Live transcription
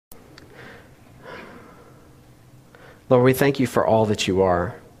Lord, we thank you for all that you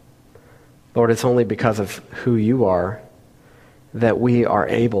are. Lord, it's only because of who you are that we are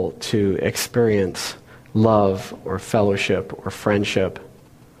able to experience love or fellowship or friendship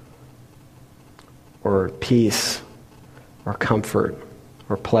or peace or comfort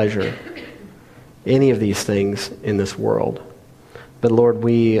or pleasure, any of these things in this world. But Lord,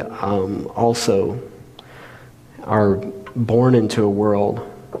 we also are born into a world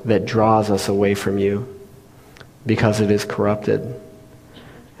that draws us away from you because it is corrupted.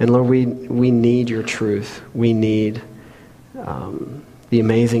 And Lord, we need your truth. We need the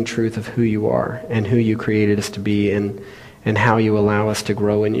amazing truth of who you are and who you created us to be and how you allow us to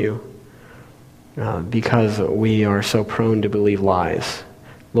grow in you because we are so prone to believe lies.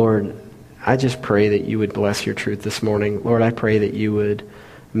 Lord, I just pray that you would bless your truth this morning. Lord, I pray that you would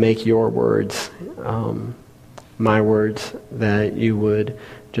make your words my words, that you would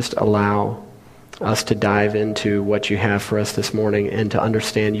just allow us to dive into what you have for us this morning and to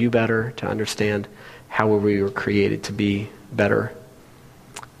understand you better, to understand how we were created to be better.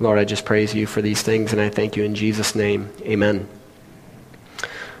 Lord, I just praise you for these things, and I thank you in Jesus' name. Amen.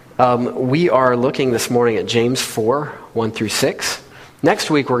 We are looking this morning at James 4, 1 through 6.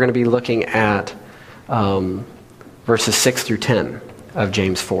 Next week, we're going to be looking at verses 6 through 10 of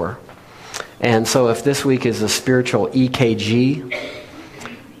James 4. And so if this week is a spiritual EKG,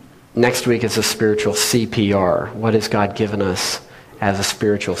 next week is a spiritual CPR. What has God given us as a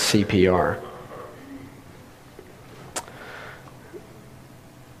spiritual CPR?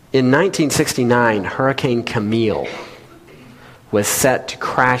 In 1969, Hurricane Camille was set to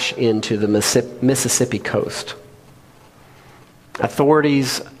crash into the Mississippi coast.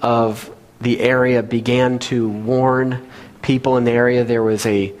 Authorities of the area began to warn people in the area. There was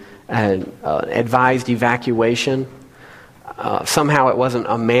an advised evacuation. Somehow it wasn't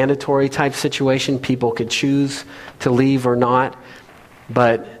a mandatory type situation. People could choose to leave or not,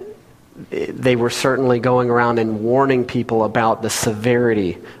 but they were certainly going around and warning people about the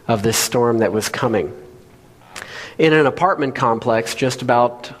severity of this storm that was coming. In an apartment complex just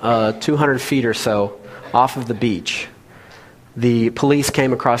about 200 feet or so off of the beach, the police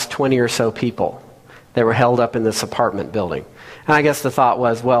came across 20 or so people that were held up in this apartment building. And I guess the thought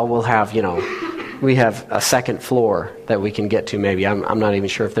was, well, we have a second floor that we can get to maybe. I'm not even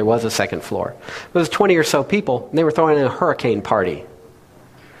sure if there was a second floor. It was 20 or so people, and they were throwing in a hurricane party.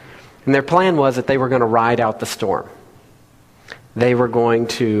 And their plan was that they were going to ride out the storm. They were going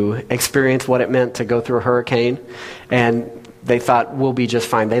to experience what it meant to go through a hurricane, and they thought, we'll be just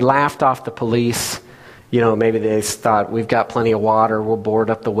fine. They laughed off the police. Maybe they thought, we've got plenty of water, we'll board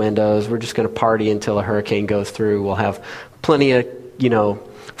up the windows, we're just going to party until a hurricane goes through, we'll have plenty of,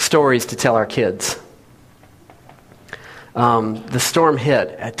 stories to tell our kids. The storm hit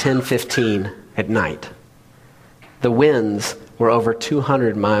at 10:15 at night. The winds were over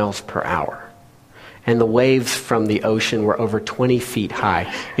 200 miles per hour, and the waves from the ocean were over 20 feet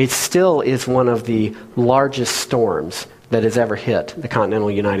high. It still is one of the largest storms that has ever hit the continental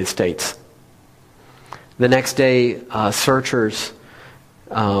United States. The next day, searchers,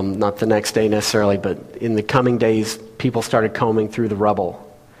 not the next day necessarily, but in the coming days, people started combing through the rubble.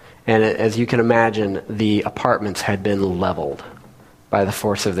 And as you can imagine, the apartments had been leveled by the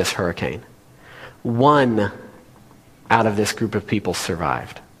force of this hurricane. One out of this group of people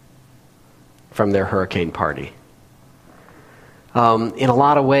survived from their hurricane party. In a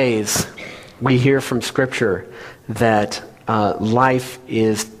lot of ways, we hear from Scripture that life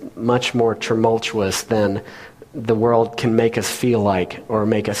is much more tumultuous than the world can make us feel like or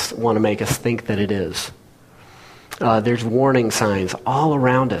want to make us think that it is. There's warning signs all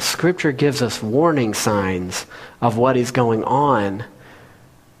around us. Scripture gives us warning signs of what is going on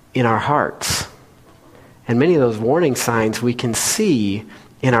in our hearts. And many of those warning signs we can see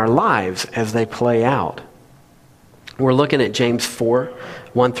in our lives as they play out. We're looking at James 4,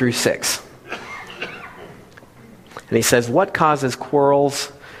 1 through 6. And he says, "What causes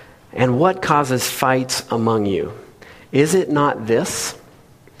quarrels and what causes fights among you? Is it not this,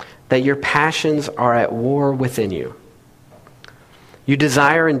 that your passions are at war within you? You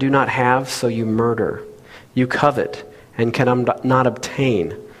desire and do not have, so you murder. You covet and cannot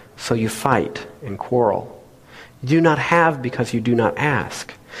obtain, so you fight and quarrel. You do not have because you do not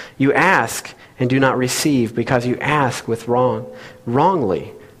ask. You ask and do not receive because you ask with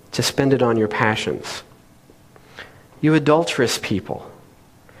wrongly to spend it on your passions. You adulterous people,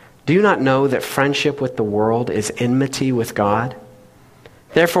 do you not know that friendship with the world is enmity with God?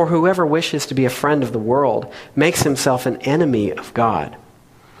 Therefore, whoever wishes to be a friend of the world makes himself an enemy of God.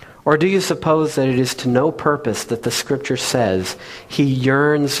 Or do you suppose that it is to no purpose that the Scripture says he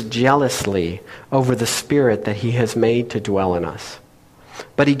yearns jealously over the Spirit that he has made to dwell in us?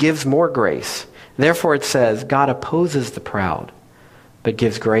 But he gives more grace. Therefore it says, God opposes the proud, but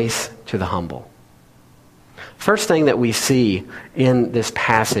gives grace to the humble. First thing that we see in this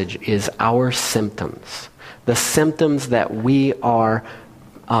passage is our symptoms. The symptoms that we are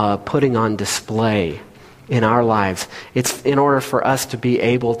putting on display in our lives. It's in order for us to be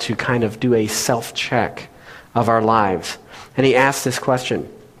able to kind of do a self-check of our lives. And he asks this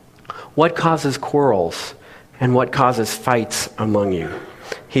question: what causes quarrels and what causes fights among you?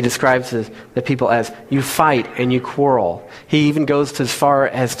 He describes the people as, you fight and you quarrel. He even goes as far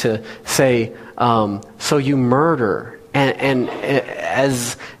as to say, so you murder. And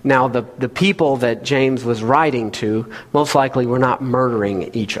as now the people that James was writing to most likely were not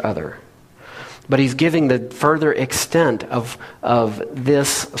murdering each other. But he's giving the further extent of this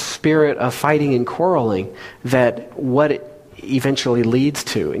spirit of fighting and quarreling, that what it eventually leads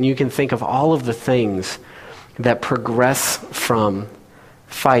to. And you can think of all of the things that progress from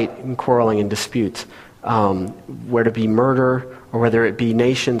fight and quarreling and disputes, whether it be murder or whether it be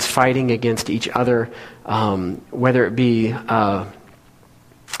nations fighting against each other, whether it be, I'm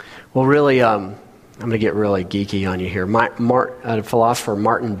going to get really geeky on you here. Philosopher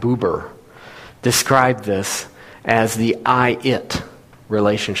Martin Buber described this as the I-it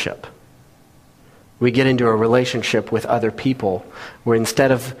relationship. We get into a relationship with other people where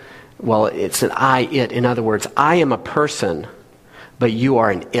instead of, it's an I-it. In other words, I am a person, but you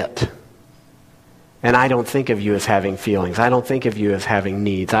are an it. And I don't think of you as having feelings. I don't think of you as having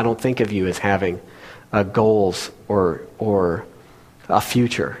needs. I don't think of you as having goals or a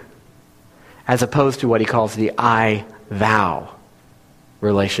future. As opposed to what he calls the I-thou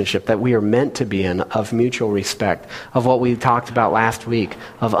relationship that we are meant to be in, of mutual respect, of what we talked about last week,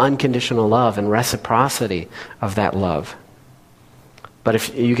 of unconditional love and reciprocity of that love. But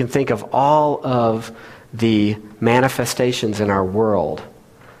if you can think of all of the manifestations in our world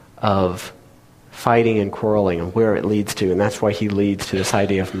of fighting and quarreling and where it leads to, and that's why he leads to this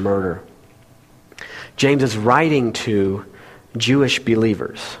idea of murder. James is writing to Jewish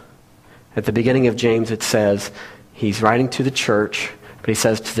believers. At the beginning of James it says he's writing to the church, but he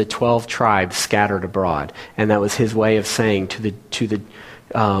says to the 12 tribes scattered abroad. And that was his way of saying to the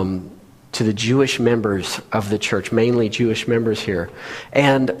Jewish members of the church, mainly Jewish members here.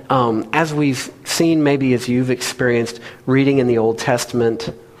 And as we've seen, maybe as you've experienced reading in the Old Testament,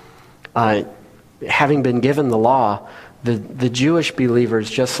 having been given the law, the Jewish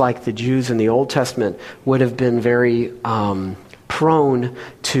believers, just like the Jews in the Old Testament, would have been very prone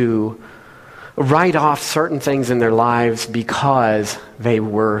to write off certain things in their lives because they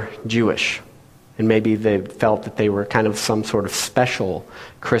were Jewish. And maybe they felt that they were kind of some sort of special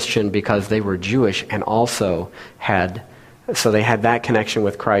Christian because they were Jewish and also so they had that connection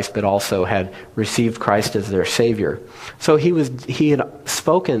with Christ, but also had received Christ as their Savior. So he had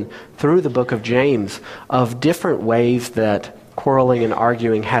spoken through the book of James of different ways that quarreling and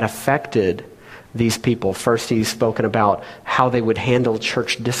arguing had affected these people. First, he's spoken about how they would handle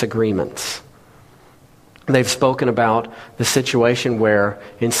church disagreements. They've spoken about the situation where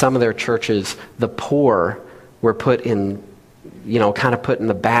in some of their churches, the poor were put in, kind of put in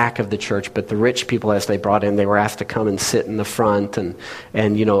the back of the church, but the rich people, as they brought in, they were asked to come and sit in the front, and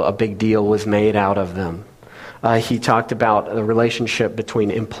a big deal was made out of them. He talked about the relationship between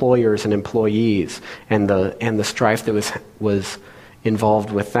employers and employees and the strife that was involved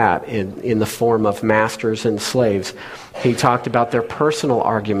with that in the form of masters and slaves. He talked about their personal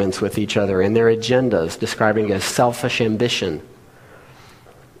arguments with each other and their agendas, describing it as selfish ambition.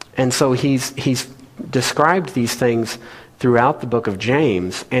 And so he's described these things throughout the book of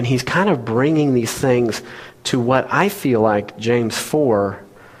James, and he's kind of bringing these things to what I feel like James 4,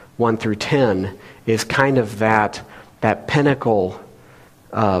 1 through 10 is kind of that pinnacle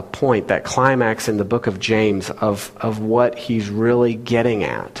point, that climax in the book of James of what he's really getting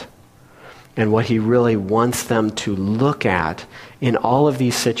at and what he really wants them to look at in all of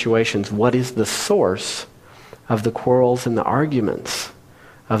these situations. What is the source of the quarrels and the arguments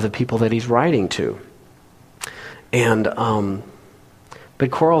of the people that he's writing to? And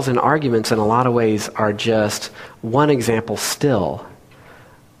but quarrels and arguments in a lot of ways are just one example still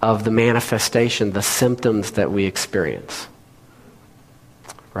of the manifestation, the symptoms that we experience.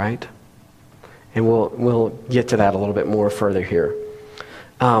 Right? And we'll get to that a little bit more further here.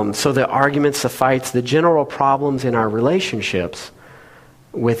 So the arguments, the fights, the general problems in our relationships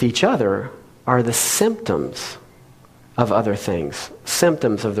with each other are the symptoms of other things,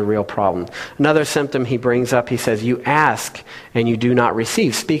 symptoms of the real problem. Another symptom he brings up, he says, you ask and you do not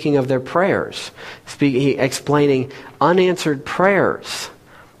receive. Speaking of their prayers, explaining unanswered prayers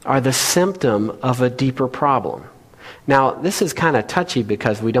are the symptom of a deeper problem. Now, this is kind of touchy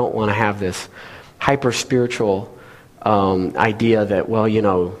because we don't want to have this hyper-spiritual idea that,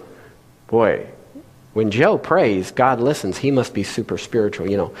 well, boy, when Joe prays, God listens. He must be super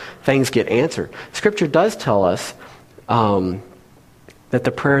spiritual. Things get answered. Scripture does tell us that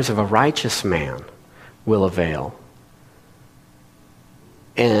the prayers of a righteous man will avail.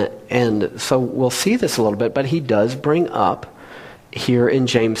 And so we'll see this a little bit, but he does bring up here in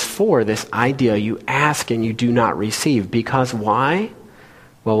James 4 this idea you ask and you do not receive. Because why?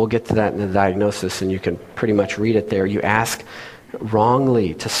 Well, we'll get to that in the diagnosis, and you can pretty much read it there. You ask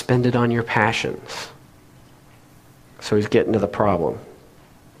wrongly to spend it on your passions. So he's getting to the problem.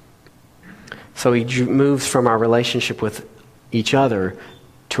 So he moves from our relationship with each other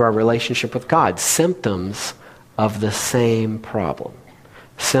to our relationship with God. Symptoms of the same problem.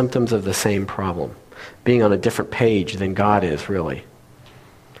 Symptoms of the same problem. Being on a different page than God is, really.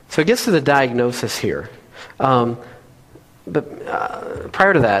 So it gets to the diagnosis here. But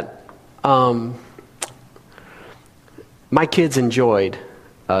prior to that, my kids enjoyed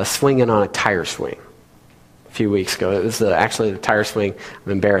swinging on a tire swing a few weeks ago. It was actually the tire swing.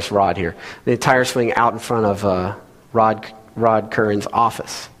 I'm embarrassed, Rod here. The tire swing out in front of Rod Curran's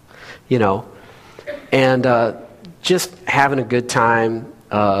office, and just having a good time.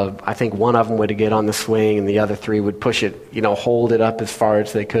 I think one of them would get on the swing, and the other three would push it, hold it up as far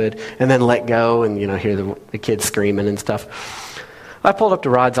as they could, and then let go, and hear the kids screaming and stuff. I pulled up to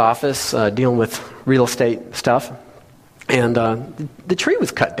Rod's office, dealing with real estate stuff, and the tree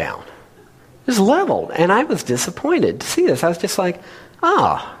was cut down. It was leveled, and I was disappointed to see this. I was just like,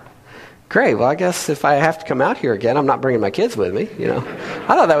 great. Well, I guess if I have to come out here again, I'm not bringing my kids with me. I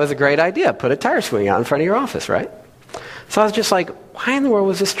thought that was a great idea. Put a tire swing out in front of your office, right? So I was just like, why in the world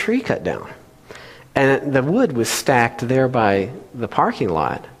was this tree cut down? And the wood was stacked there by the parking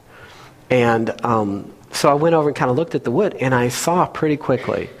lot. And so I went over and kind of looked at the wood, and I saw pretty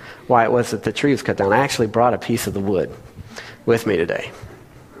quickly why it was that the tree was cut down. I actually brought a piece of the wood with me today.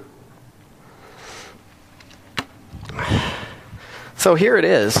 So here it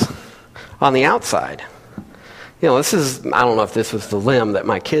is on the outside. This is, I don't know if this was the limb that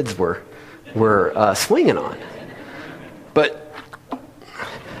my kids were swinging on. But,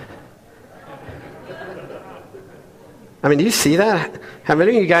 do you see that? Have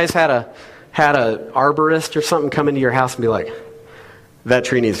any of you guys had a arborist or something come into your house and be like, that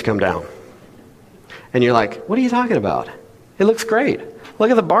tree needs to come down? And you're like, what are you talking about? It looks great.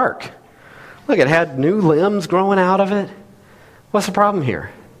 Look at the bark. Look, it had new limbs growing out of it. What's the problem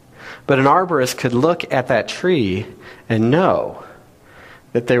here? But an arborist could look at that tree and know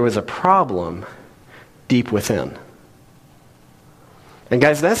that there was a problem deep within. And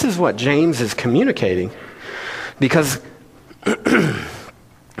guys, this is what James is communicating. Because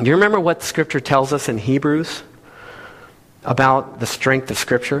do you remember what Scripture tells us in Hebrews about the strength of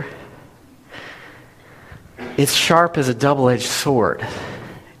Scripture? It's sharp as a double-edged sword,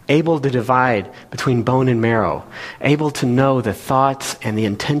 able to divide between bone and marrow, able to know the thoughts and the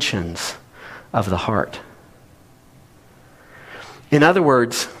intentions of the heart. In other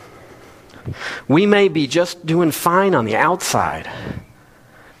words, we may be just doing fine on the outside,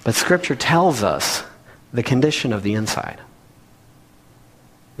 but Scripture tells us the condition of the inside,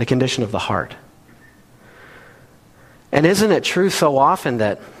 the condition of the heart. And isn't it true so often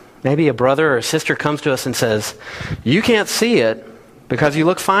that maybe a brother or a sister comes to us and says, you can't see it because you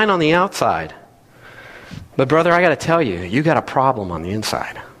look fine on the outside. But brother, I got to tell you, you got a problem on the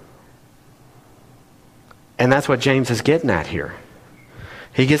inside. And that's what James is getting at here.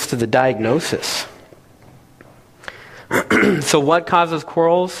 He gets to the diagnosis. So what causes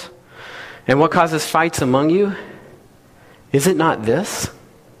quarrels and what causes fights among you? Is it not this?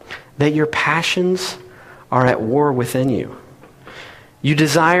 That your passions are at war within you. You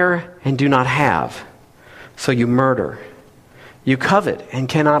desire and do not have, so you murder. You covet and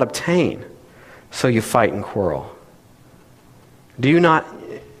cannot obtain, so you fight and quarrel.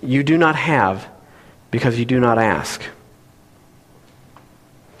 You do not have because you do not ask.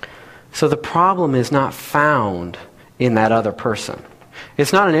 So the problem is not found in that other person.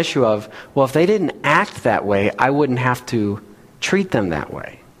 It's not an issue of, well, if they didn't act that way, I wouldn't have to treat them that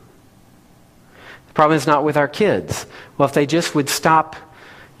way. The problem is not with our kids. Well, if they just would stop,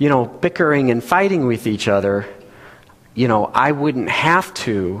 bickering and fighting with each other, I wouldn't have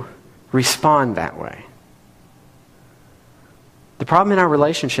to respond that way. The problem in our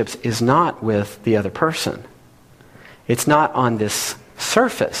relationships is not with the other person. It's not on this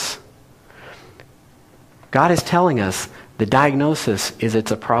surface. God is telling us the diagnosis is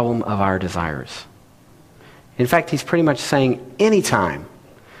it's a problem of our desires. In fact, he's pretty much saying anytime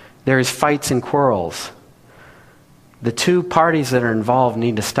there is fights and quarrels, the two parties that are involved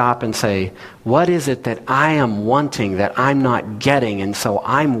need to stop and say, what is it that I am wanting that I'm not getting? And so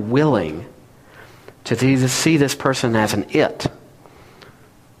I'm willing to see this person as an it,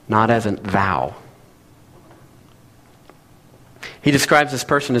 not as an thou. He describes this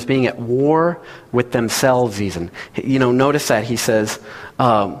person as being at war with themselves even. Notice that he says,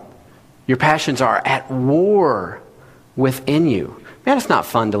 your passions are at war within you. Man, it's not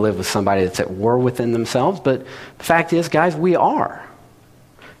fun to live with somebody that's at war within themselves, but the fact is, guys, we are.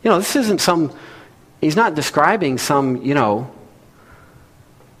 This isn't he's not describing some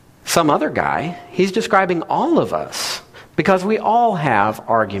other guy. He's describing all of us, because we all have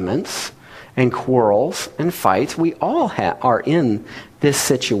arguments and quarrels and fights. We all are in this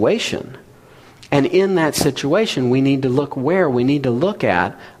situation. And in that situation, we need to look where? We need to look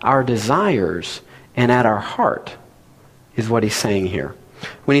at our desires and at our heart, is what he's saying here.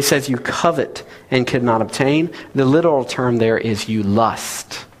 When he says you covet and cannot obtain, the literal term there is you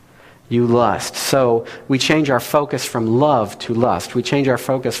lust. You lust. So we change our focus from love to lust. We change our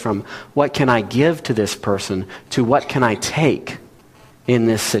focus from what can I give to this person to what can I take in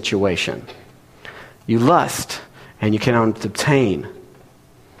this situation. You lust and you cannot obtain.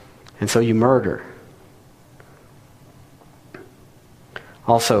 And so you murder.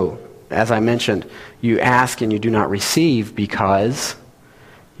 Also, as I mentioned, you ask and you do not receive because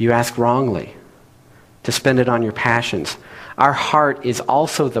you ask wrongly to spend it on your passions. Our heart is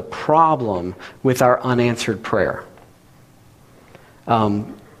also the problem with our unanswered prayer.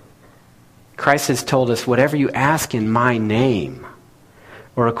 Christ has told us, whatever you ask in my name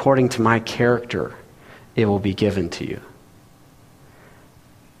or according to my character, it will be given to you.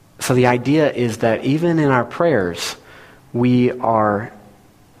 So the idea is that even in our prayers,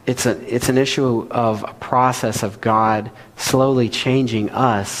 it's an issue of a process of God slowly changing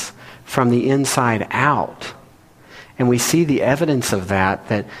us from the inside out. And we see the evidence of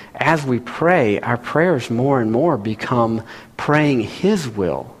that as we pray, our prayers more and more become praying His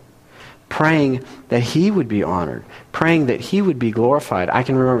will, praying that He would be honored, praying that He would be glorified. I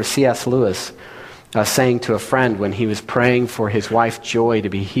can remember C.S. Lewis saying to a friend when he was praying for his wife Joy to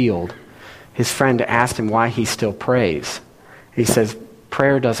be healed, his friend asked him why he still prays. He says,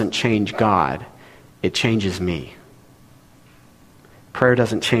 prayer doesn't change God, it changes me. Prayer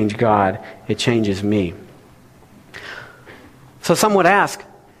doesn't change God, it changes me. So some would ask,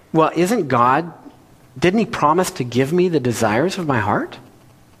 well, didn't He promise to give me the desires of my heart?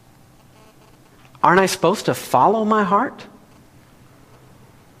 Aren't I supposed to follow my heart?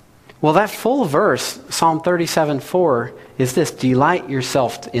 Well, that full verse, Psalm 37:4, is this: delight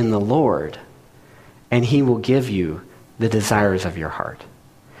yourself in the Lord, and He will give you the desires of your heart.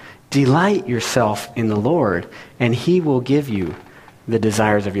 Delight yourself in the Lord, and He will give you the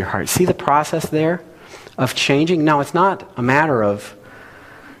desires of your heart. See the process there of changing? Now, it's not a matter of,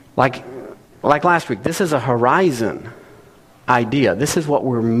 like last week, this is a horizon idea. This is what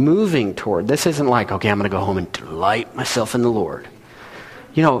we're moving toward. This isn't like, okay, I'm going to go home and delight myself in the Lord.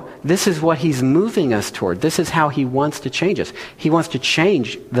 This is what He's moving us toward. This is how He wants to change us. He wants to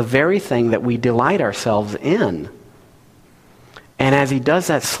change the very thing that we delight ourselves in. And as He does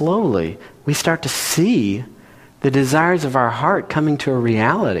that slowly, we start to see the desires of our heart coming to a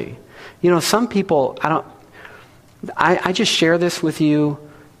reality. Some people, I just share this with you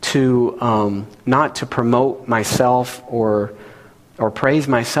to not to promote myself or praise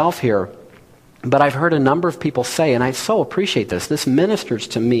myself here, but I've heard a number of people say, and I so appreciate this ministers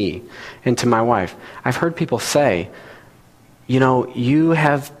to me and to my wife. I've heard people say, you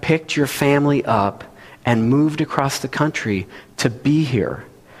have picked your family up and moved across the country to be here.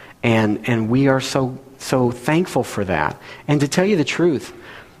 And we are so thankful for that. And to tell you the truth,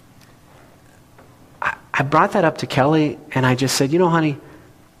 I brought that up to Kelly, and I just said, honey,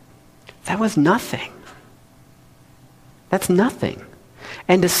 that was nothing. That's nothing.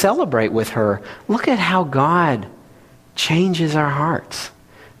 And to celebrate with her, look at how God changes our hearts.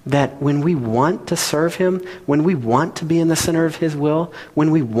 That when we want to serve Him, when we want to be in the center of His will, when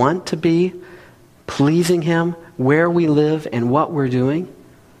we want to be pleasing Him where we live and what we're doing,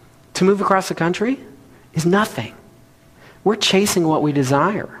 to move across the country is nothing. We're chasing what we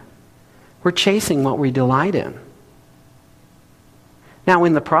desire. We're chasing what we delight in. Now,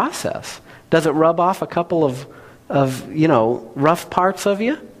 in the process, does it rub off a couple of rough parts of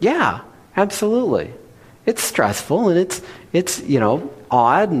you? Yeah, absolutely. It's stressful and it's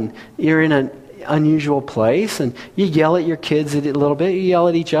odd, and you're in unusual place, and you yell at your kids a little bit, you yell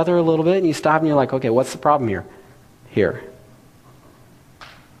at each other a little bit, and you stop and you're like, okay, what's the problem here? Here.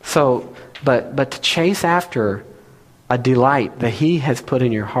 So, but to chase after a delight that he has put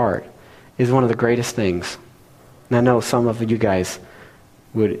in your heart is one of the greatest things. And I know some of you guys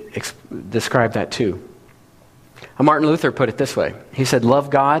would describe that too. Martin Luther put it this way. He said, love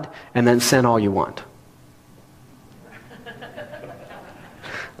God and then sin all you want.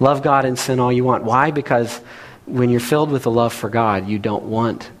 Love God and sin all you want. Why? Because when you're filled with the love for God, you don't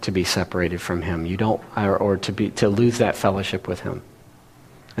want to be separated from him. You don't, or to lose that fellowship with him.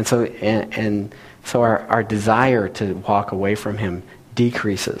 And so our desire to walk away from him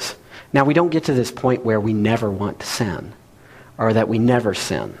decreases. Now, we don't get to this point where we never want to sin, or that we never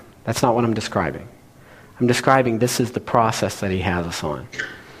sin. That's not what I'm describing. I'm describing this is the process that he has us on.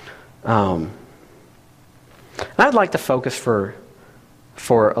 And I'd like to focus for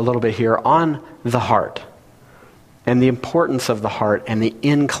a little bit here on the heart and the importance of the heart and the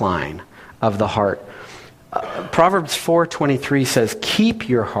incline of the heart. Proverbs 4:23 says, keep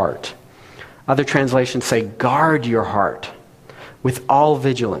your heart. Other translations say, guard your heart with all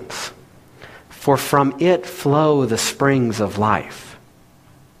vigilance, for from it flow the springs of life.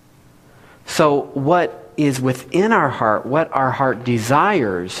 So what is within our heart, what our heart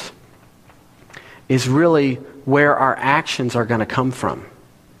desires, is really where our actions are going to come from.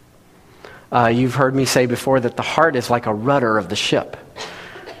 You've heard me say before that the heart is like a rudder of the ship,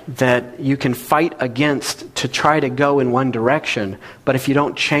 that you can fight against to try to go in one direction, but if you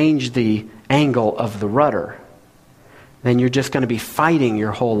don't change the angle of the rudder, then you're just going to be fighting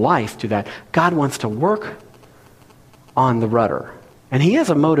your whole life to that. God wants to work on the rudder. And he has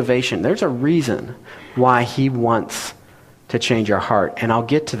a motivation. There's a reason why he wants to change our heart. And I'll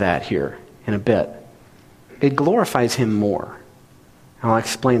get to that here in a bit. It glorifies him more. And I'll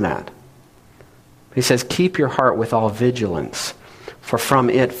explain that. He says, keep your heart with all vigilance, for from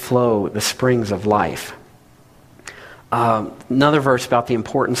it flow the springs of life. Another verse about the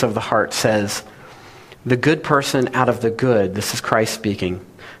importance of the heart says, the good person out of the good, this is Christ speaking,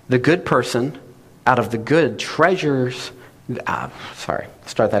 the good person out of the good treasures,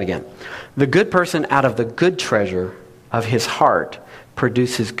 start that again. The good person out of the good treasure of his heart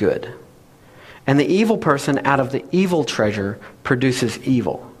produces good. And the evil person out of the evil treasure produces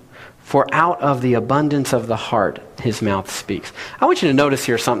evil. For out of the abundance of the heart, his mouth speaks. I want you to notice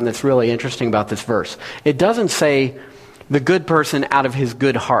here something that's really interesting about this verse. It doesn't say the good person out of his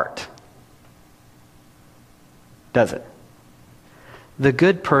good heart, does it? The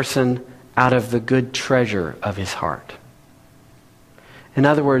good person out of the good treasure of his heart. In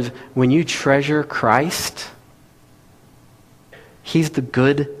other words, when you treasure Christ, he's the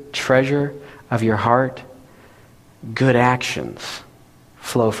good treasure of your heart. Good actions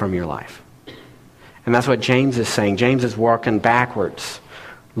flow from your life. And that's what James is saying. James is walking backwards.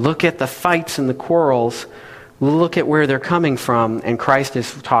 Look at the fights and the quarrels. Look at where they're coming from. And Christ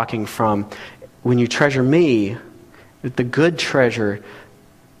is talking from, when you treasure me, the good treasure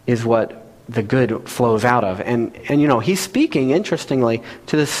is what the good flows out of. And you know, he's speaking, interestingly,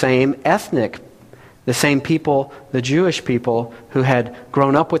 to the same ethnic, the same people, the Jewish people who had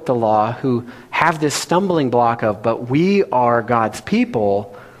grown up with the law, who have this stumbling block of, but we are God's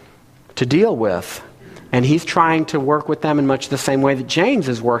people to deal with. And he's trying to work with them in much the same way that James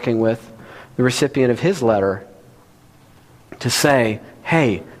is working with the recipient of his letter, to say,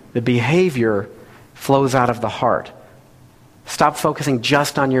 hey, the behavior flows out of the heart. Stop focusing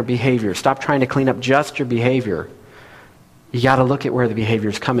just on your behavior. Stop trying to clean up just your behavior. You got to look at where the behavior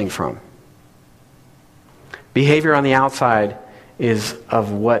is coming from. Behavior on the outside is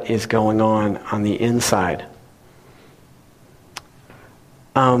of what is going on the inside.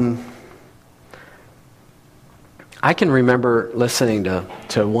 I can remember listening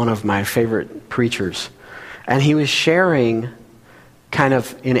to one of my favorite preachers, and he was sharing, kind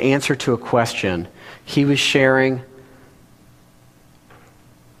of in answer to a question, he was sharing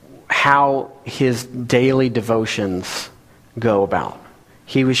how his daily devotions go about.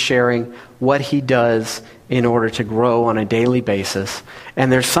 He was sharing what he does in order to grow on a daily basis. And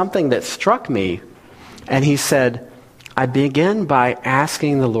there's something that struck me. And he said, I begin by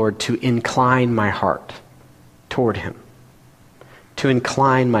asking the Lord to incline my heart toward him. To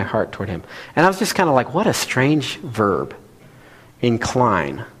incline my heart toward him. And I was just kind of like, what a strange verb.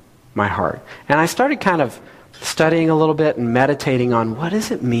 Incline my heart. And I started kind of studying a little bit and meditating on what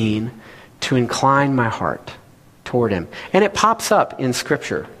does it mean to incline my heart toward him. And it pops up in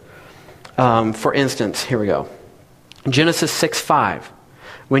Scripture. For instance, here we go. Genesis 6:5.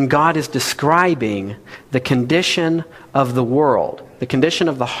 When God is describing the condition of the world, the condition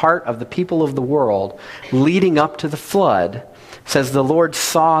of the heart of the people of the world leading up to the flood, says the Lord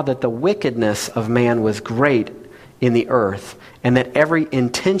saw that the wickedness of man was great in the earth, and that every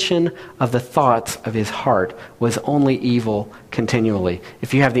intention of the thoughts of his heart was only evil continually.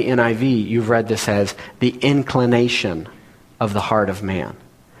 If you have the NIV, you've read this as the inclination of the heart of man.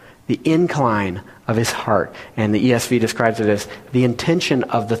 The incline of his heart. And the ESV describes it as the intention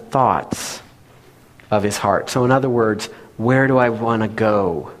of the thoughts of his heart. So in other words, where do I want to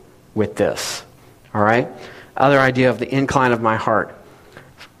go with this? All right? Other idea of the incline of my heart.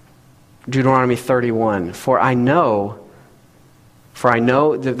 Deuteronomy 31. For I know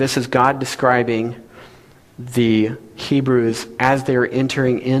that this is God describing the Hebrews as they're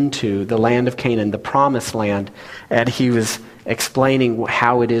entering into the land of Canaan, the promised land, and he was explaining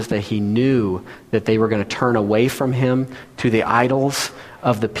how it is that he knew that they were going to turn away from him to the idols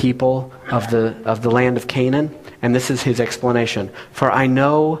of the people of the land of Canaan. And this is his explanation. For I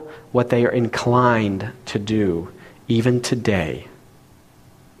know what they are inclined to do even today.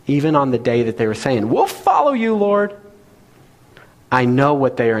 Even on the day that they were saying, we'll follow you, Lord. I know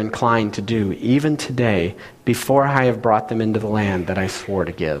what they are inclined to do even today before I have brought them into the land that I swore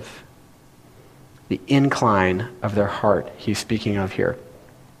to give. The incline of their heart he's speaking of here.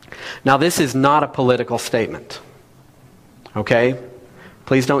 Now this is not a political statement. Okay?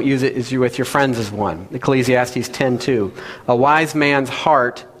 Please don't use it with your friends as one. Ecclesiastes 10:2. A wise man's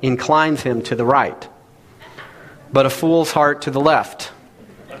heart inclines him to the right, but a fool's heart to the left.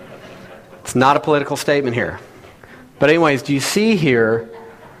 It's not a political statement here. But anyways, do you see here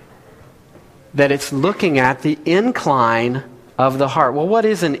that it's looking at the incline of the heart? Well, what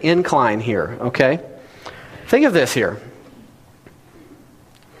is an incline here? Okay? Think of this here.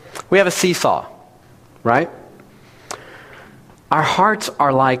 We have a seesaw, right? Our hearts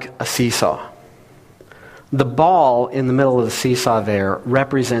are like a seesaw. The ball in the middle of the seesaw there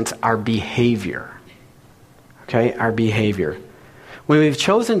represents our behavior. Okay? Our behavior. When we've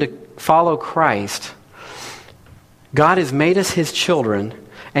chosen to follow Christ, God has made us his children,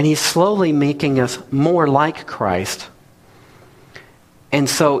 and he's slowly making us more like Christ. And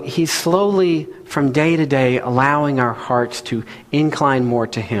so he's slowly, from day to day, allowing our hearts to incline more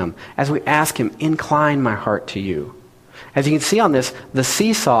to him. As we ask him, incline my heart to you. As you can see on this, the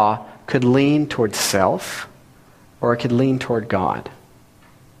seesaw could lean toward self, or it could lean toward God.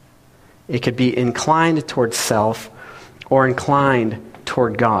 It could be inclined toward self, or inclined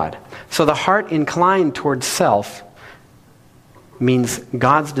toward God. So the heart inclined toward self means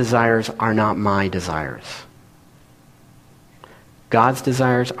God's desires are not my desires. God's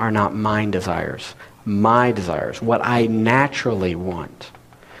desires are not mine desires. My desires, what I naturally want,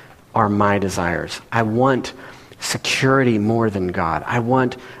 are my desires. I want security more than God. I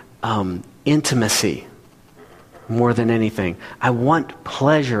want intimacy more than anything. I want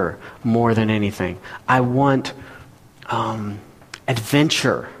pleasure more than anything. I want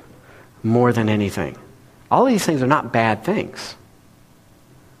adventure more than anything. All these things are not bad things.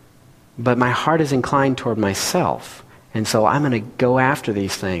 But my heart is inclined toward myself. And so I'm going to go after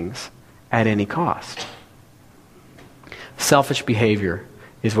these things at any cost. Selfish behavior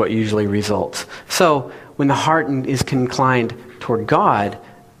is what usually results. So when the heart is inclined toward God,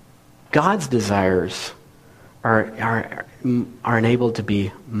 God's desires are enabled to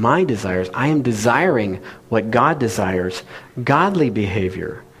be my desires. I am desiring what God desires. Godly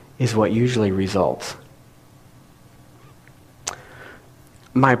behavior is what usually results.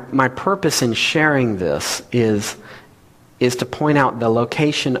 My purpose in sharing this is to point out the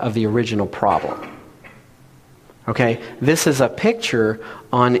location of the original problem. Okay? This is a picture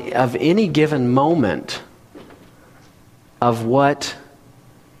of any given moment of what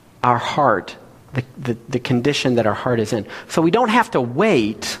our heart, the condition that our heart is in. So we don't have to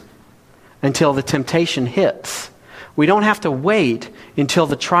wait until the temptation hits. We don't have to wait until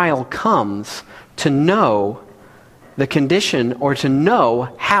the trial comes to know the condition or to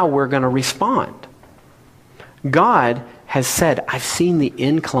know how we're going to respond. God has said, I've seen the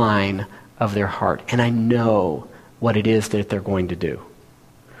incline of their heart, and I know what it is that they're going to do.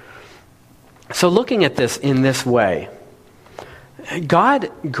 So looking at this in this way,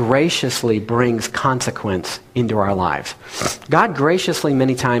 God graciously brings consequence into our lives. God graciously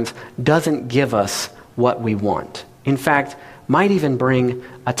many times doesn't give us what we want. In fact, might even bring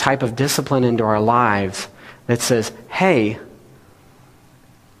a type of discipline into our lives that says, hey,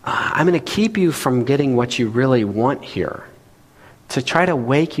 I'm going to keep you from getting what you really want here, to try to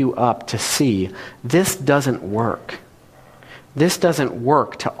wake you up to see this doesn't work. This doesn't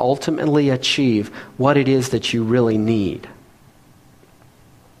work to ultimately achieve what it is that you really need.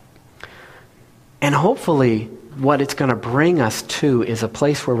 And hopefully, what it's going to bring us to is a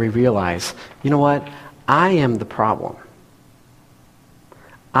place where we realize, you know what? I am the problem.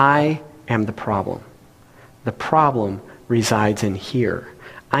 I am the problem. The problem resides in here.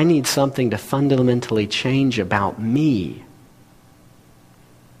 I need something to fundamentally change about me,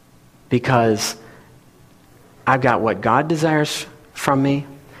 because I've got what God desires from me,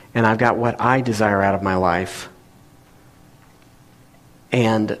 and I've got what I desire out of my life.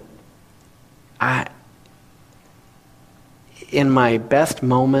 And in my best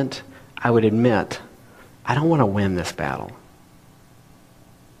moment, I would admit, I don't want to win this battle.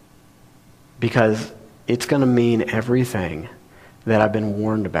 Because it's going to mean everything that I've been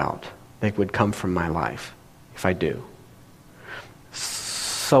warned about that would come from my life if I do.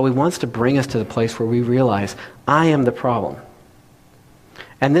 So he wants to bring us to the place where we realize, I am the problem.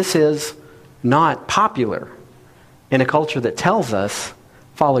 And this is not popular in a culture that tells us,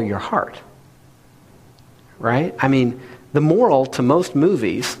 follow your heart. Right? I mean, the moral to most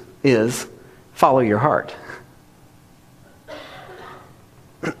movies is, follow your heart.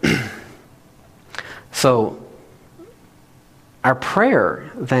 So, our prayer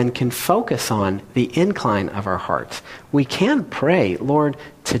then can focus on the incline of our hearts. We can pray, Lord,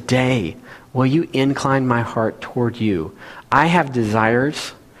 today, will you incline my heart toward you? I have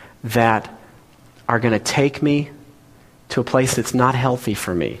desires that are going to take me to a place that's not healthy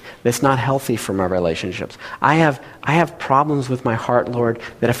for me, that's not healthy for my relationships. I have problems with my heart, Lord,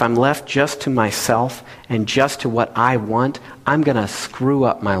 that if I'm left just to myself and just to what I want, I'm going to screw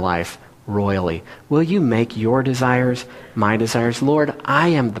up my life royally. Will you make your desires my desires? Lord, I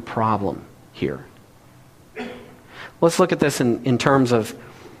am the problem here. Let's look at this in terms of,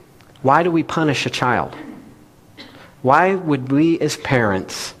 why do we punish a child? Why would we as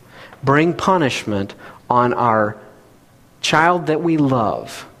parents bring punishment on our child that we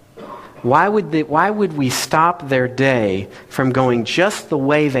love? Why would we stop their day from going just the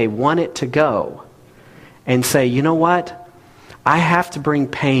way they want it to go and say, you know what? I have to bring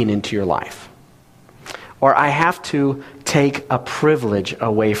pain into your life. Or I have to take a privilege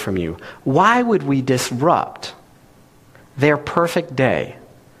away from you. Why would we disrupt their perfect day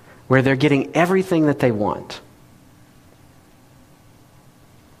where they're getting everything that they want?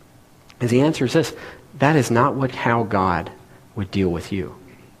 And the answer is this: that is not how God would deal with you,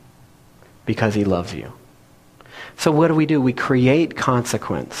 because he loves you. So what do? We create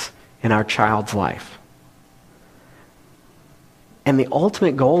consequence in our child's life. And the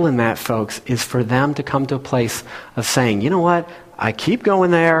ultimate goal in that, folks, is for them to come to a place of saying, you know what? I keep going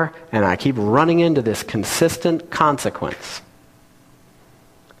there, and I keep running into this consistent consequence.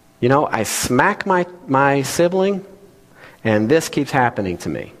 You know, I smack my sibling, and this keeps happening to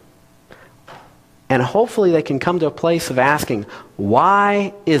me. And hopefully they can come to a place of asking,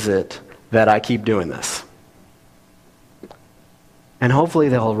 why is it that I keep doing this? And hopefully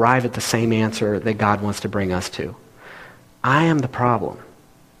they'll arrive at the same answer that God wants to bring us to. I am the problem.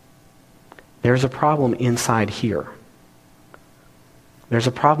 There's a problem inside here. There's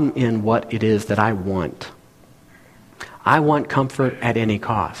a problem in what it is that I want. I want comfort at any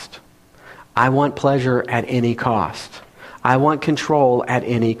cost. I want pleasure at any cost. I want control at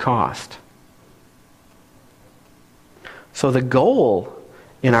any cost. So the goal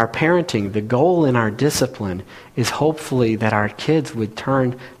in our parenting, the goal in our discipline, is hopefully that our kids would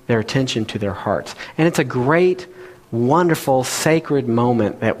turn their attention to their hearts. And it's a great, wonderful, sacred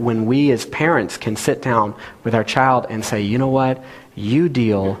moment that when we as parents can sit down with our child and say, you know what? You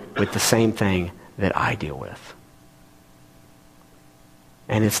deal with the same thing that I deal with.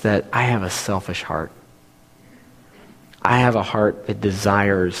 And it's that I have a selfish heart. I have a heart that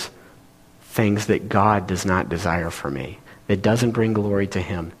desires things that God does not desire for me, that doesn't bring glory to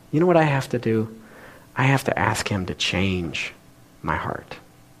him. You know what I have to do? I have to ask him to change my heart.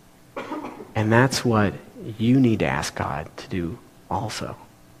 And that's what you need to ask God to do also.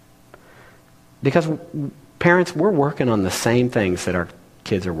 Because parents, we're working on the same things that our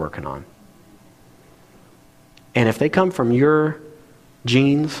kids are working on. And if they come from your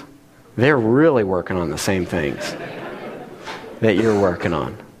genes, they're really working on the same things that you're working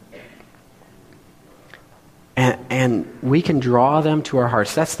on. And we can draw them to our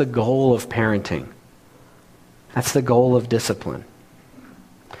hearts. That's the goal of parenting. That's the goal of discipline.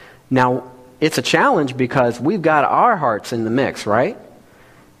 Now, it's a challenge because we've got our hearts in the mix, right?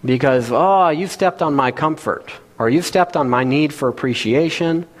 Because, you stepped on my comfort, or you stepped on my need for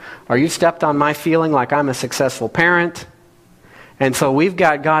appreciation, or you stepped on my feeling like I'm a successful parent. And so we've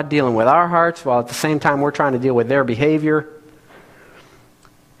got God dealing with our hearts while at the same time we're trying to deal with their behavior.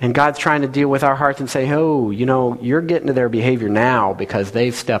 And God's trying to deal with our hearts and say, you're getting to their behavior now because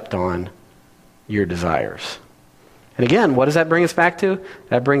they've stepped on your desires. And again, what does that bring us back to?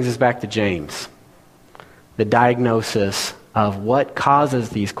 That brings us back to James. The diagnosis of what causes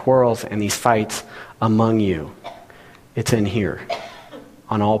these quarrels and these fights among you. It's in here,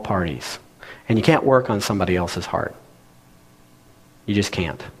 on all parties. And you can't work on somebody else's heart. You just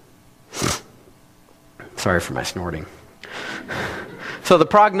can't. Sorry for my snorting. So the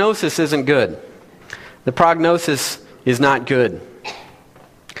prognosis isn't good. The prognosis is not good.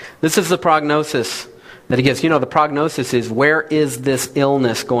 This is the prognosis that he gives. You know, the prognosis is, where is this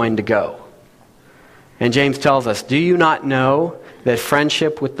illness going to go? And James tells us, do you not know that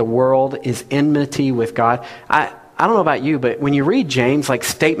friendship with the world is enmity with God? I don't know about you, but when you read James, like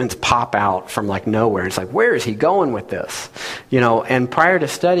statements pop out from like nowhere. It's like, where is he going with this? You know, and prior to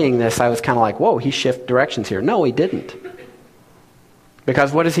studying this, I was kind of like, whoa, he shifted directions here. No, he didn't.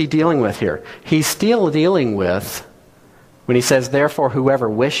 Because what is he dealing with here? He's still dealing with, when he says, therefore, whoever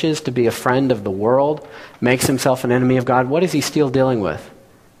wishes to be a friend of the world makes himself an enemy of God. What is he still dealing with?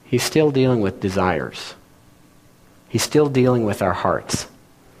 He's still dealing with desires. He's still dealing with our hearts.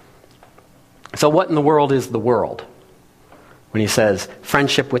 So what in the world is the world? When he says,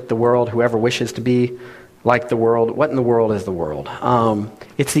 friendship with the world, whoever wishes to be like the world, what in the world is the world?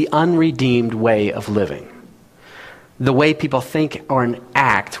 It's the unredeemed way of living. The way people think or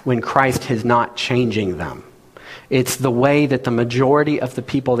act when Christ is not changing them. It's the way that the majority of the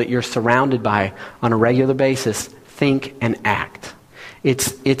people that you're surrounded by on a regular basis think and act.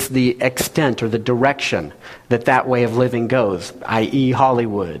 It's the extent or the direction that way of living goes, i.e.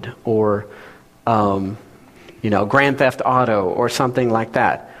 Hollywood or Grand Theft Auto or something like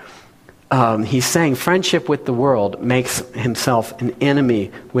that. He's saying friendship with the world makes himself an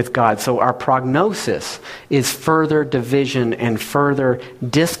enemy with God. So our prognosis is further division and further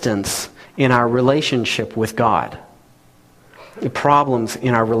distance in our relationship with God. The problems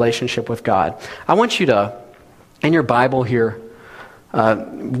in our relationship with God. I want you to, in your Bible here,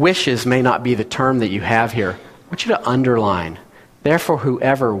 wishes may not be the term that you have here. I want you to underline, therefore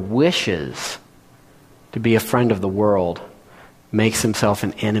whoever wishes to be a friend of the world makes himself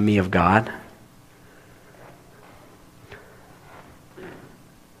an enemy of God.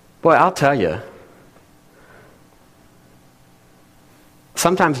 Boy, I'll tell you,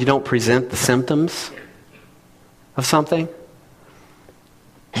 sometimes you don't present the symptoms of something,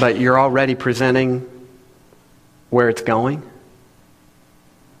 but you're already presenting where it's going.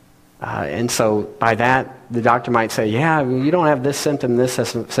 And so by that, the doctor might say, yeah, you don't have this symptom, this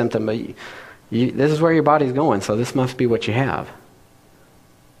symptom, but this is where your body's going, so this must be what you have.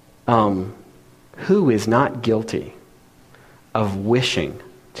 Who is not guilty of wishing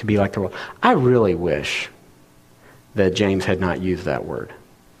to be like the world? I really wish that James had not used that word.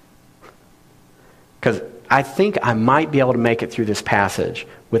 Because I think I might be able to make it through this passage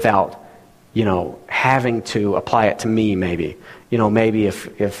without, having to apply it to me maybe. Maybe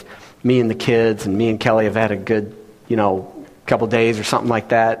if me and the kids and me and Kelly have had a good, couple days or something like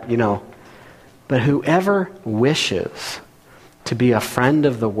that, But whoever wishes to be a friend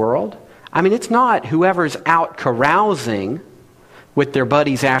of the world, I mean, it's not whoever's out carousing with their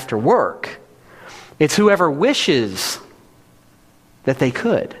buddies after work. It's whoever wishes that they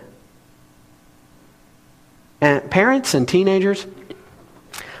could. And parents and teenagers,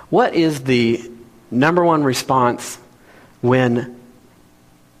 what is the number one response when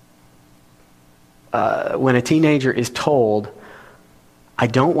a teenager is told, I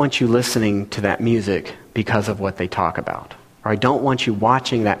don't want you listening to that music because of what they talk about. Or I don't want you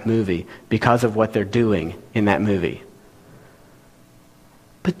watching that movie because of what they're doing in that movie.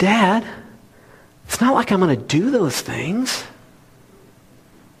 But Dad, it's not like I'm going to do those things.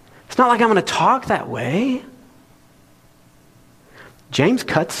 It's not like I'm going to talk that way. James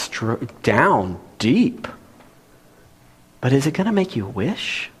cuts down deep. But is it going to make you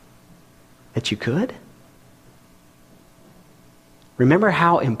wish that you could? Remember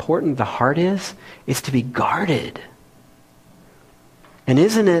how important the heart is? It's to be guarded. And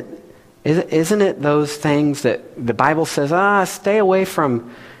isn't it those things that the Bible says, stay away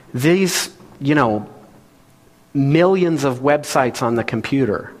from these, millions of websites on the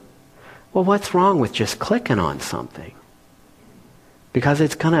computer. Well, what's wrong with just clicking on something? Because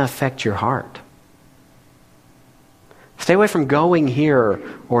it's going to affect your heart. Stay away from going here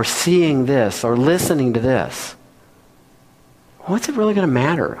or seeing this or listening to this. What's it really going to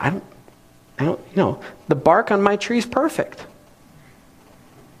matter? I don't, the bark on my tree is perfect.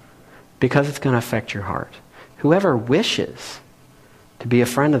 Because it's going to affect your heart. Whoever wishes to be a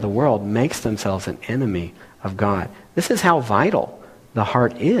friend of the world makes themselves an enemy of God. This is how vital the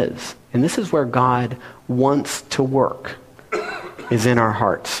heart is. And this is where God wants to work, is in our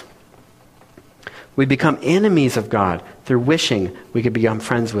hearts. We become enemies of God through wishing we could become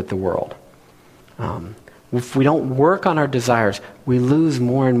friends with the world. If we don't work on our desires, we lose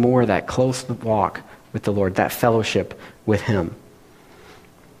more and more that close walk with the Lord, that fellowship with Him.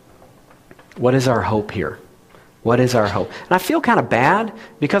 What is our hope here? What is our hope? And I feel kind of bad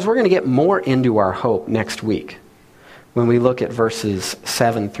because we're going to get more into our hope next week when we look at verses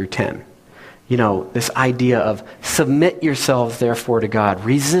 7 through 10. You know, this idea of submit yourselves therefore to God.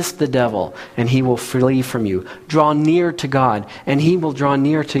 Resist the devil and he will flee from you. Draw near to God and he will draw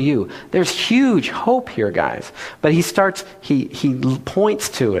near to you. There's huge hope here, guys. But he points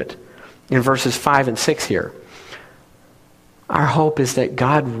to it in verses 5 and 6 here. Our hope is that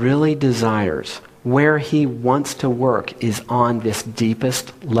God really desires, where he wants to work is on this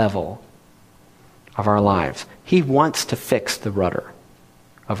deepest level of our lives. He wants to fix the rudder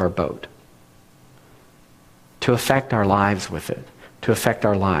of our boat, to affect our lives with it, to affect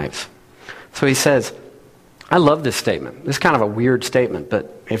our lives. So he says, I love this statement. This is kind of a weird statement,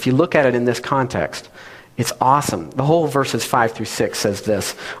 but if you look at it in this context, it's awesome. The whole verses 5 through 6 says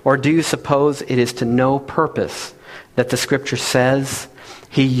this, or do you suppose it is to no purpose that the scripture says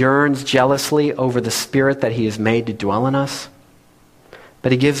he yearns jealously over the Spirit that he has made to dwell in us?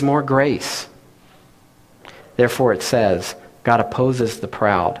 But he gives more grace. Therefore it says, God opposes the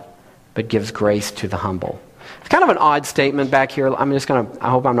proud, but gives grace to the humble. It's kind of an odd statement back here. I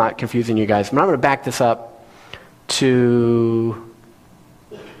hope I'm not confusing you guys, but I'm going to back this up to,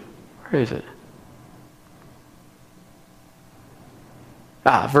 where is it?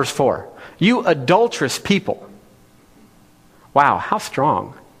 Verse 4. You adulterous people. Wow, how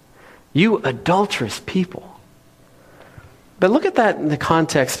strong. You adulterous people. But look at that in the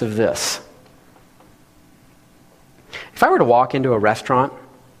context of this. If I were to walk into a restaurant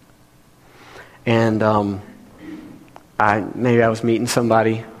and maybe I was meeting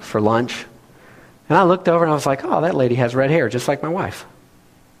somebody for lunch, and I looked over and I was like, oh, that lady has red hair just like my wife.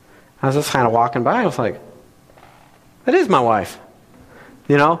 I was just kind of walking by and I was like, that is my wife.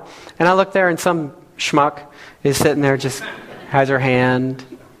 You know? And I looked there and some schmuck is sitting there, just has her hand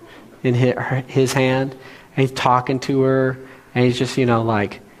in his hand, and he's talking to her, and he's just,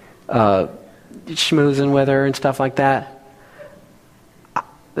 schmoozing with her and stuff like that.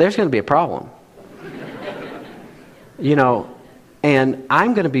 There's going to be a problem. And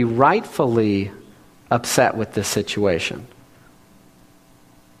I'm going to be rightfully upset with this situation.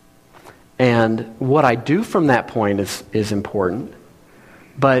 And what I do from that point is important,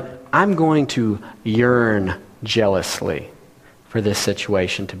 but I'm going to yearn jealously for this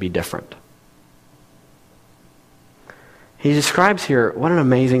situation to be different. He describes here, what an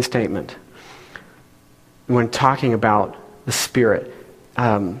amazing statement when talking about the Spirit,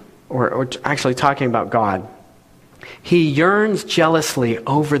 or actually talking about God. He yearns jealously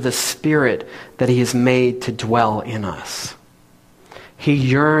over the Spirit that he has made to dwell in us. He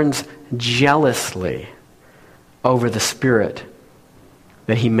yearns jealously over the Spirit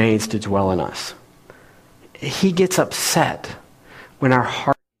that he made to dwell in us. He gets upset when our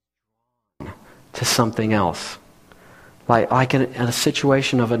heart is drawn to something else. Like in a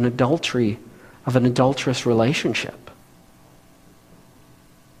situation of an adulterous relationship.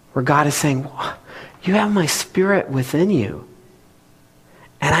 Where God is saying, you have my Spirit within you.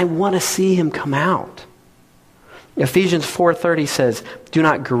 And I want to see him come out. Ephesians 4:30 says, do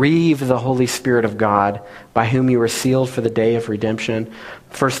not grieve the Holy Spirit of God, by whom you were sealed for the day of redemption.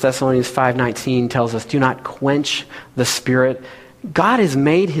 1 Thessalonians 5:19 tells us, do not quench the Spirit. God has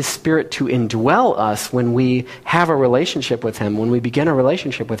made his Spirit to indwell us when we have a relationship with him, when we begin a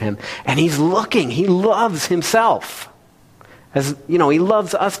relationship with him. And he's looking, he loves himself. As he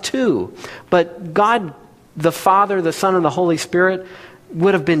loves us too. But God, the Father, the Son, and the Holy Spirit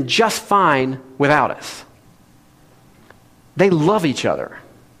would have been just fine without us. They love each other.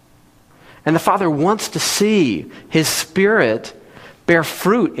 And the Father wants to see his Spirit bear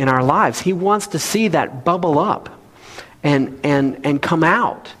fruit in our lives. He wants to see that bubble up and come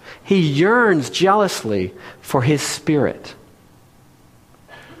out. He yearns jealously for his Spirit.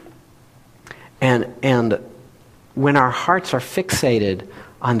 And when our hearts are fixated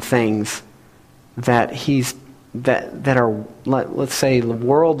on things that are, let's say,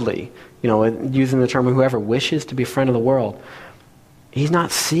 worldly, using the term whoever wishes to be a friend of the world, he's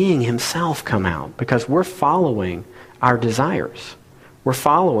not seeing himself come out because we're following our desires. We're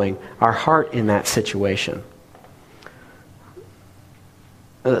following our heart in that situation.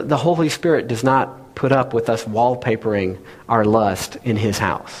 The Holy Spirit does not put up with us wallpapering our lust in his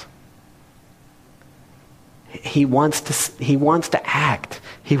house. He wants to act.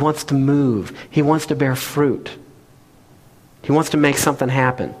 He wants to move. He wants to bear fruit. He wants to make something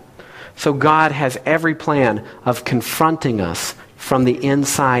happen. So God has every plan of confronting us from the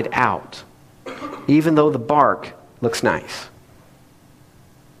inside out, even though the bark looks nice.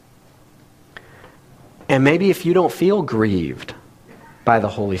 And maybe if you don't feel grieved by the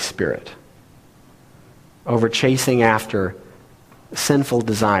Holy Spirit over chasing after sinful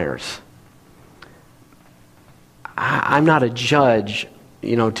desires, I'm not a judge,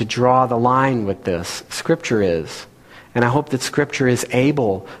 to draw the line with this. Scripture is. And I hope that Scripture is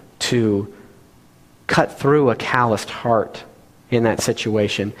able to cut through a calloused heart in that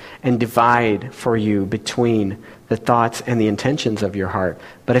situation and divide for you between the thoughts and the intentions of your heart.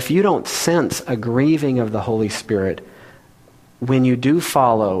 But if you don't sense a grieving of the Holy Spirit when you do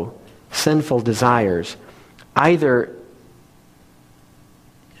follow sinful desires, either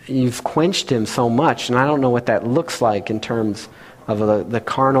you've quenched him so much, and I don't know what that looks like in terms of the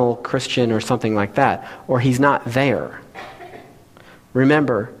carnal Christian or something like that, or he's not there.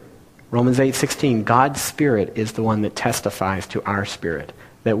 Remember, Romans 8:16, God's Spirit is the one that testifies to our spirit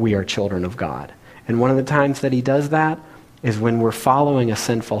that we are children of God. And one of the times that he does that is when we're following a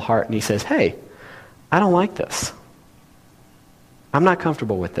sinful heart and he says, hey, I don't like this. I'm not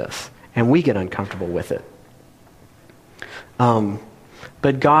comfortable with this. And we get uncomfortable with it.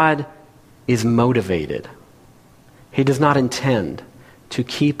 But God is motivated. He does not intend to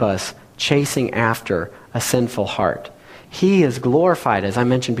keep us chasing after a sinful heart. He is glorified, as I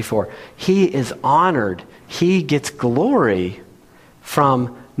mentioned before. He is honored. He gets glory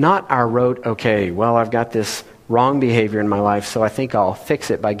from not our rote, okay, well, I've got this wrong behavior in my life, so I think I'll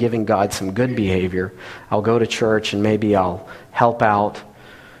fix it by giving God some good behavior. I'll go to church and maybe I'll help out,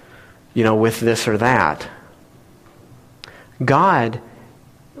 with this or that. God,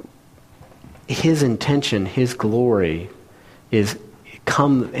 his intention, his glory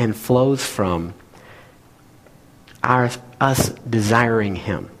comes and flows from us desiring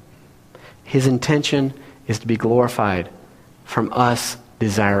him. His intention is to be glorified from us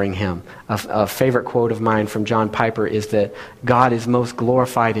desiring him. A favorite quote of mine from John Piper is that God is most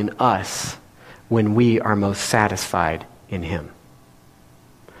glorified in us when we are most satisfied in him.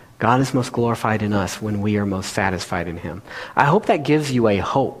 God is most glorified in us when we are most satisfied in him. I hope that gives you a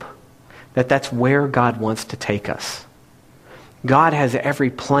hope that that's where God wants to take us. God has every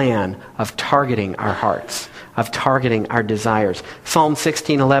plan of targeting our hearts, of targeting our desires. Psalm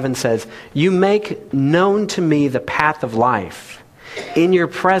 16:11 says, "You make known to me the path of life. In your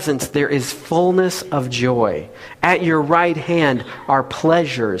presence there is fullness of joy. At your right hand are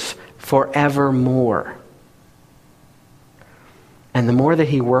pleasures forevermore." And the more that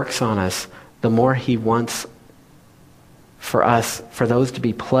he works on us, the more he wants for those to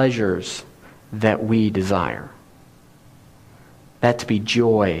be pleasures that we desire. That to be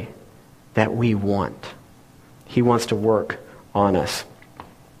joy that we want. He wants to work on us.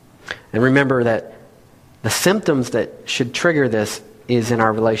 And remember that the symptoms that should trigger this is in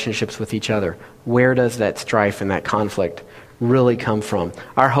our relationships with each other. Where does that strife and that conflict really come from?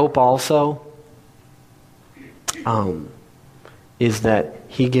 Our hope also is that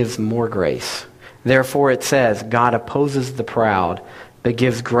he gives more grace. Therefore it says, God opposes the proud, but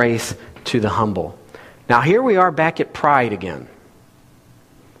gives grace to the humble. Now here we are back at pride again.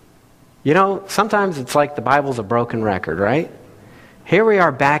 Sometimes it's like the Bible's a broken record, right? Here we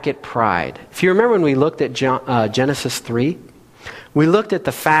are back at pride. If you remember when we looked at Genesis 3, we looked at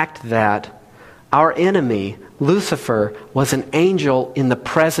the fact that our enemy, Lucifer, was an angel in the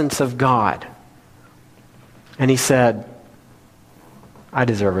presence of God. And he said, I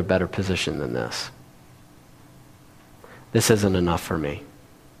deserve a better position than this. This isn't enough for me.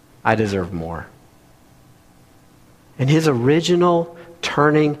 I deserve more. And his original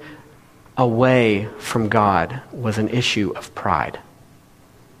turning away from God was an issue of pride.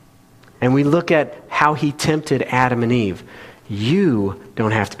 And we look at how he tempted Adam and Eve. You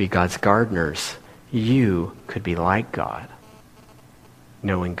don't have to be God's gardeners. You could be like God,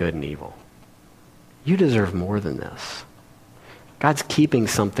 knowing good and evil. You deserve more than this. God's keeping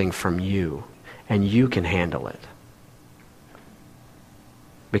something from you, and you can handle it.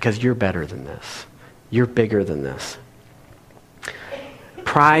 Because you're better than this. You're bigger than this.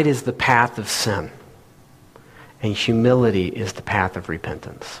 Pride is the path of sin, and humility is the path of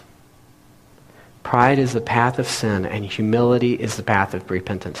repentance. Pride is the path of sin, and humility is the path of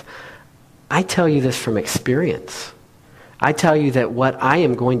repentance. I tell you this from experience. I tell you that what I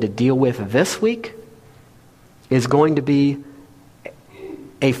am going to deal with this week is going to be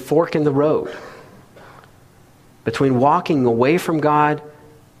a fork in the road between walking away from God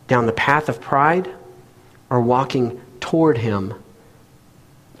down the path of pride or walking toward him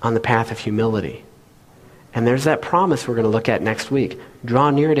on the path of humility. And there's that promise we're going to look at next week.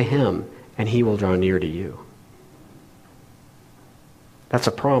 Draw near to him, and he will draw near to you. That's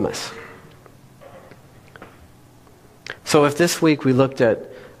a promise. So if this week we looked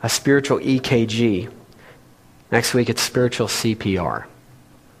at a spiritual EKG, next week it's spiritual CPR.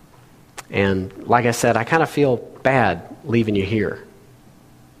 And like I said, I kind of feel bad leaving you here.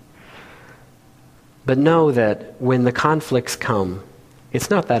 But know that when the conflicts come, it's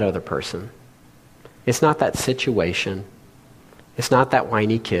not that other person. It's not that situation. It's not that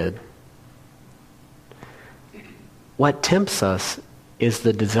whiny kid. What tempts us is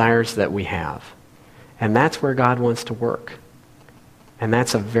the desires that we have. And that's where God wants to work. And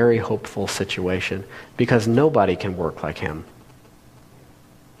that's a very hopeful situation because nobody can work like him.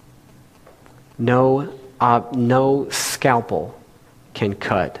 No scalpel can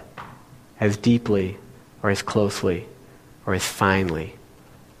cut as deeply or as closely or as finely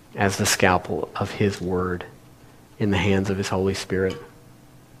as the scalpel of his word in the hands of his Holy Spirit.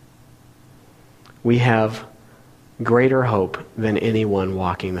 We have greater hope than anyone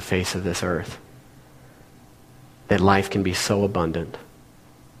walking the face of this earth. That life can be so abundant.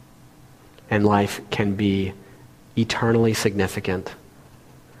 And life can be eternally significant.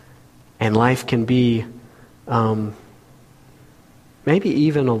 And life can be maybe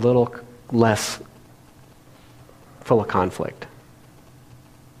even a little less full of conflict.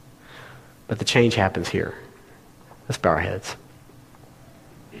 But the change happens here. Let's bow our heads.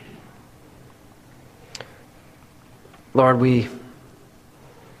 Lord, we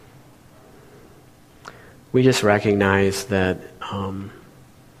just recognize that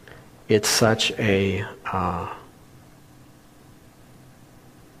it's such a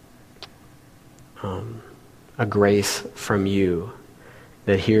grace from you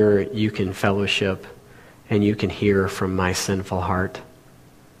that here you can fellowship and you can hear from my sinful heart.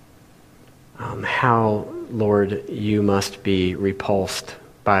 How, Lord, you must be repulsed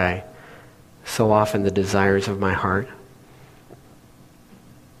by so often the desires of my heart.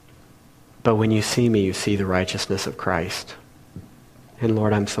 But when you see me, you see the righteousness of Christ. And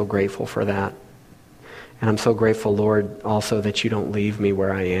Lord, I'm so grateful for that. And I'm so grateful, Lord, also that you don't leave me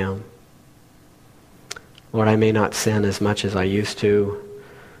where I am. Lord, I may not sin as much as I used to,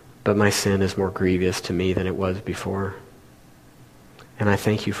 but my sin is more grievous to me than it was before. And I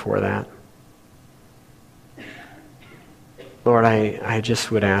thank you for that. Lord, I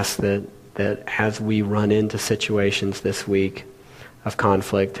just would ask that as we run into situations this week of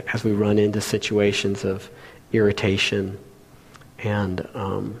conflict, as we run into situations of irritation and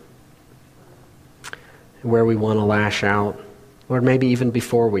where we want to lash out, Lord, maybe even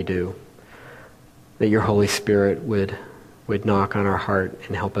before we do, that your Holy Spirit would knock on our heart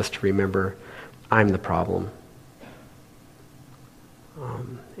and help us to remember, I'm the problem.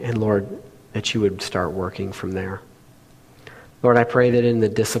 And Lord, that you would start working from there. Lord, I pray that in the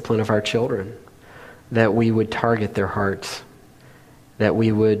discipline of our children, that we would target their hearts, that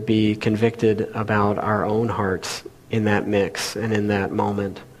we would be convicted about our own hearts in that mix and in that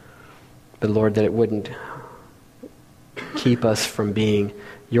moment. But Lord, that it wouldn't keep us from being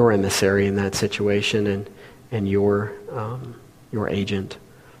your emissary in that situation and your agent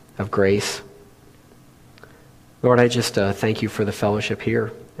of grace. Lord, I just thank you for the fellowship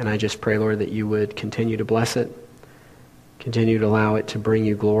here. And I just pray, Lord, that you would continue to bless it, continue to allow it to bring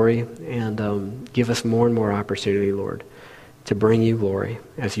you glory, and give us more and more opportunity, Lord, to bring you glory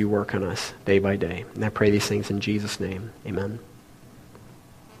as you work on us day by day. And I pray these things in Jesus' name. Amen.